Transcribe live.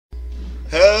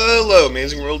Hello,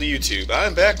 Amazing World of YouTube.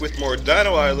 I'm back with more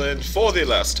Dino Island for the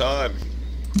last time.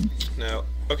 Now,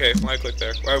 okay, why click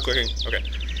there? Why am I clicking? Okay.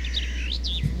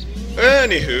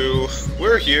 Anywho,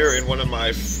 we're here in one of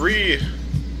my free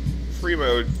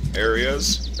mode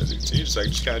areas. As you can see,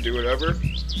 just kind of do whatever.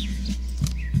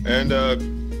 And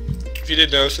if you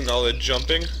did notice in all the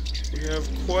jumping, we have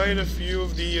quite a few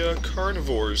of the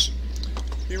carnivores.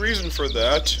 The reason for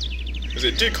that is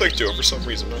it did click to it for some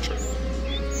reason. I'm not sure.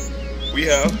 We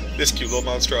have this cute little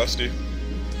monstrosity,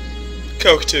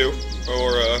 Coke 2,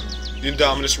 or the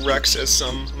Indominus Rex, as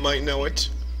some might know it.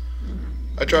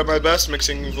 I tried my best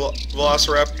mixing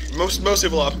Velociraptor, mostly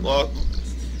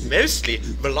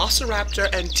Velociraptor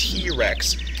and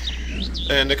T-Rex,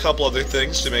 and a couple other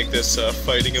things to make this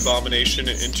fighting abomination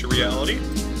into reality.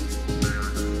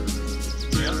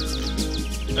 Yeah.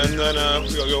 And then we're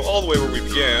gonna go all the way where we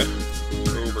began,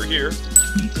 over here.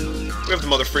 We have the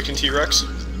mother freaking T-Rex.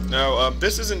 Now,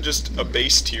 this isn't just a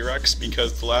base T-Rex,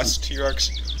 because the last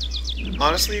T-Rex,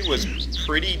 honestly, was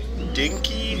pretty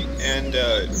dinky, and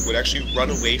would actually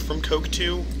run away from Coke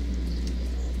 2.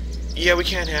 Yeah, we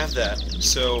can't have that.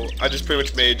 So, I just pretty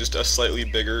much made just a slightly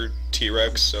bigger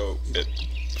T-Rex, so it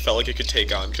felt like it could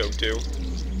take on Coke 2.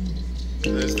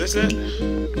 Is this it?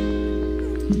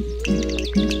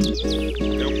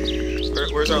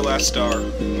 Nope. Where's our last star?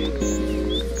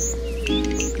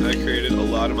 I created a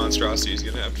lot of monstrosities,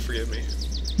 you're gonna have to forgive me.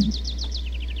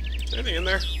 Is there anything in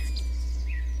there?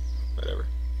 Whatever.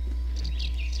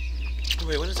 Oh,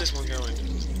 wait, when is this one going?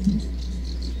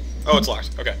 Oh, it's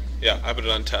locked. Okay. Yeah, I put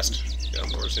it on test. Yeah,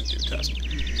 we're just gonna do test.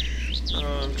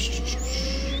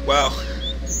 Wow.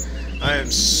 I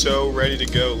am so ready to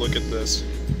go. Look at this.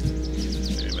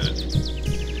 Wait a minute.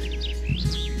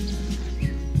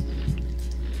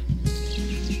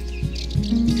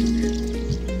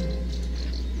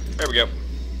 There we go.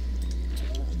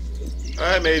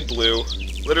 I made blue.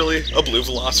 Literally a blue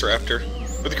Velociraptor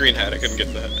with a green head. I couldn't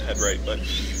get the head right, but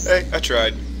hey, I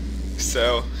tried.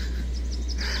 So,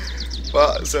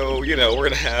 well, so, you know, we're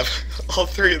gonna have all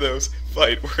three of those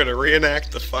fight. We're gonna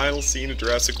reenact the final scene of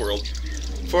Jurassic World.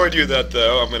 Before I do that,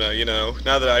 though, I'm gonna, you know,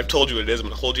 now that I've told you what it is, I'm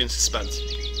gonna hold you in suspense.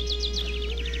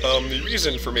 The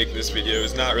reason for making this video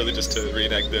is not really just to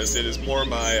reenact this. It is more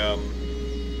my,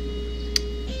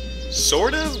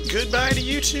 sort of goodbye to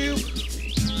YouTube?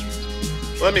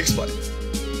 Let me explain.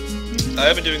 I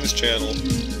have been doing this channel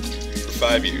for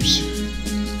 5 years.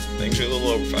 Actually, a little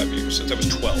over 5 years, since I was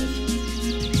 12.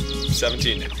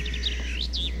 17 now.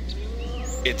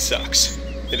 It sucks.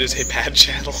 It is a bad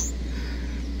channel.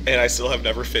 And I still have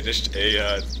never finished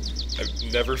a,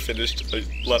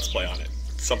 Let's Play on it.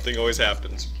 Something always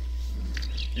happens.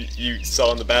 You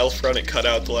saw on the Battlefront it cut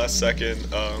out the last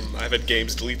second. I've had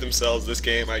games delete themselves. This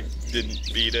game I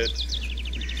didn't beat it.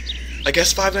 I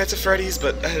guess Five Nights at Freddy's,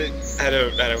 but I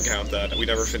don't count that. We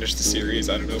never finished the series.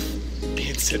 I don't know if me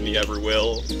and Sydney ever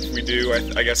will. If we do,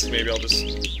 I guess maybe I'll just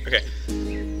okay.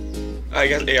 I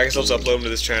guess I'll just upload them to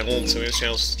this channel and some of these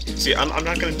channels. See, I'm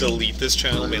not gonna delete this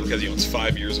channel mainly because, you know, it's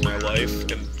 5 years of my life,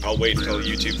 and I'll wait until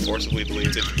YouTube forcibly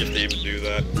deletes it if they even do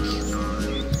that.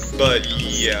 But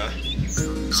yeah.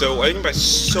 So what I mean by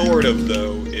sort of,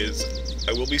 though, is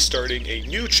I will be starting a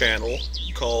new channel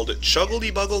called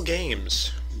ChuggleDBugl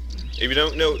Games. If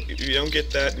you don't get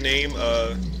that name,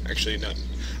 actually, no.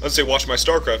 Let's say watch my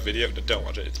StarCraft video. Don't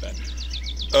watch it, it's bad.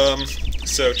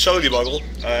 So ChuggleDBugl,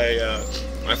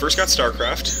 when I first got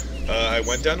StarCraft, I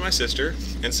went down to my sister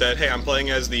and said, "Hey, I'm playing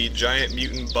as the giant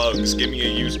mutant bugs. Give me a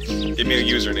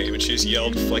username." And she just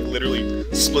yelled, like literally,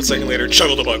 a split second later,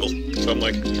 ChuggleDBugl. So I'm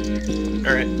like,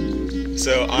 all right.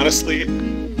 So, honestly,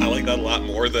 I like that a lot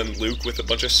more than Luke with a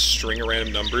bunch of string of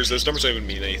random numbers. Those numbers don't even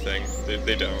mean anything.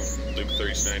 They don't. Luke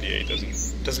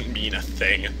 3098 doesn't mean a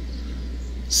thing.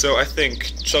 So I think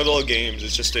ChuggleDBugl Games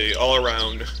is just a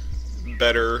all-around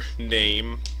better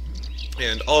name.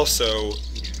 And also,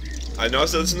 I know I've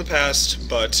said this in the past,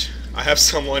 but I have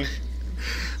someone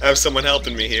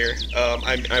helping me here.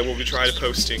 I will be trying to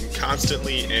posting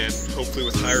constantly and hopefully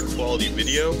with higher quality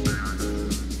video.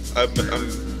 I'm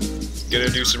gonna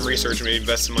do some research and maybe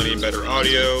invest some money in better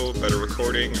audio, better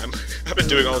recording. I've been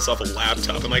doing all this off a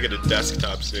laptop. I might get a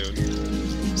desktop soon.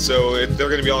 So they're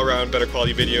gonna be all around better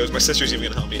quality videos. My sister's even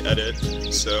gonna help me edit,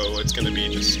 so it's gonna be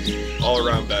just all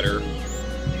around better.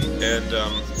 And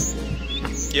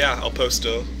yeah, I'll post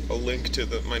a link to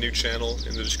my new channel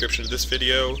in the description of this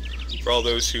video for all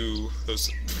those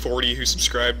 40 who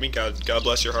subscribed me. God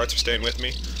bless your hearts for staying with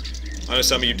me. I know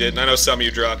some of you did, and I know some of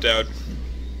you dropped out.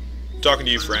 I'm talking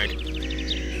to you, Frank.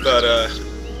 But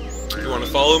if you want to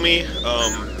follow me,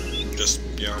 just,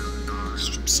 you know,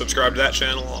 subscribe to that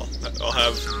channel. I'll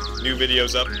have new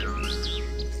videos up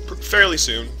fairly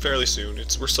soon. Fairly soon.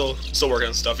 We're still working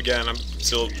on stuff again. I'm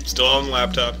still on the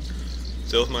laptop.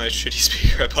 Still with my shitty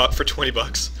speaker I bought for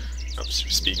 $20. Oh,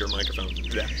 speaker, microphone.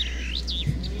 Yeah.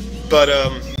 But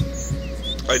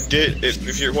I did.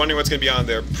 If you're wondering what's gonna be on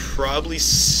there, probably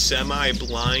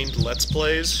semi-blind Let's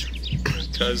Plays,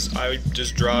 because I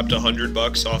just dropped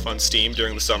 $100 off on Steam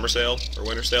during the summer sale or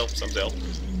winter sale, summer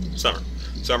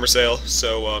sale.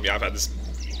 So yeah, I've had this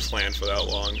planned for that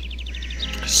long.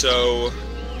 So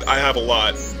I have a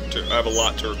lot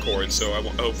to record. So I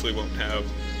hopefully won't have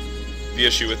the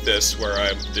issue with this where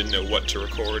I didn't know what to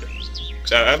record,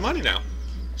 because I have money now.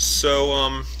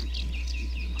 So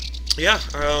yeah,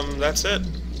 that's it.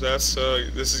 This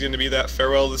is going to be that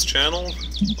farewell to this channel.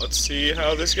 Let's see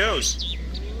how this goes.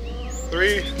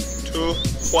 3, 2,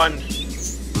 1.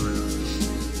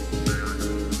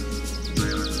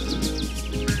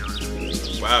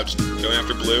 Wow, just going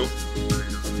after blue.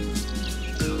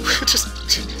 Just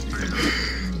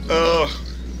oh,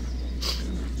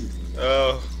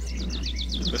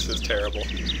 this is terrible.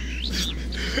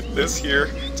 This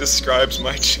here describes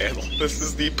my channel. This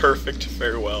is the perfect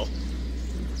farewell.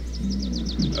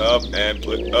 Up and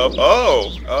blue.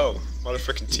 Oh,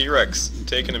 motherfucking T-Rex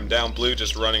taking him down. Blue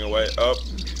just running away. Oh,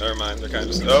 never mind. They're kind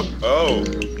of just. Oh,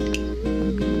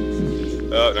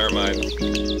 never mind.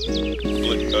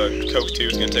 Coke 2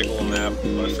 is gonna take a little nap.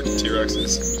 Motherfucking T-Rex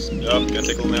is. Gonna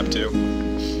take a little nap too.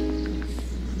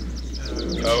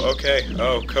 Oh, okay.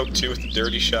 Oh, Coke 2 with the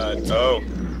dirty shot.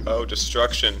 Oh,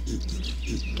 destruction.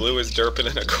 Blue is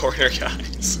derping in a corner,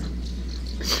 guys.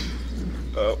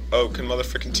 Oh, can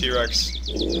motherfucking T-Rex.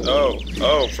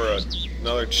 Oh, for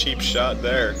another cheap shot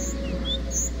there.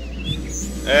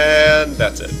 And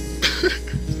that's it.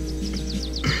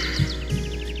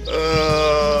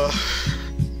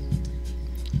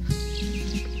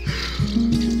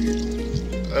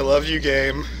 I love you,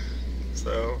 game.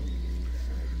 So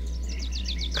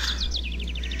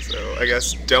I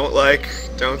guess don't like,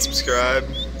 don't subscribe.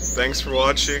 Thanks for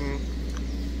watching.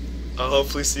 I'll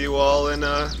hopefully see you all in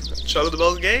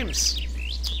ChuggleDBugl Games.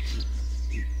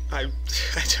 I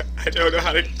don't know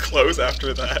how to close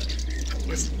after that. That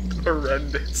was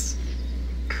horrendous.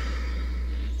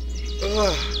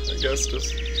 I guess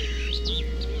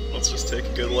let's just take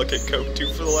a good look at Coke 2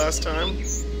 for the last time.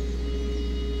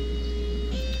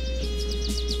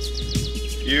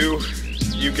 You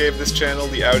gave this channel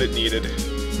the out it needed.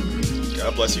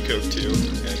 God bless you, Coke 2.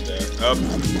 And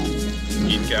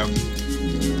eating cow.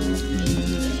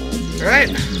 Alright,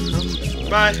 well,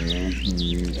 bye.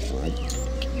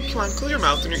 Come on, close your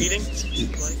mouth when you're eating.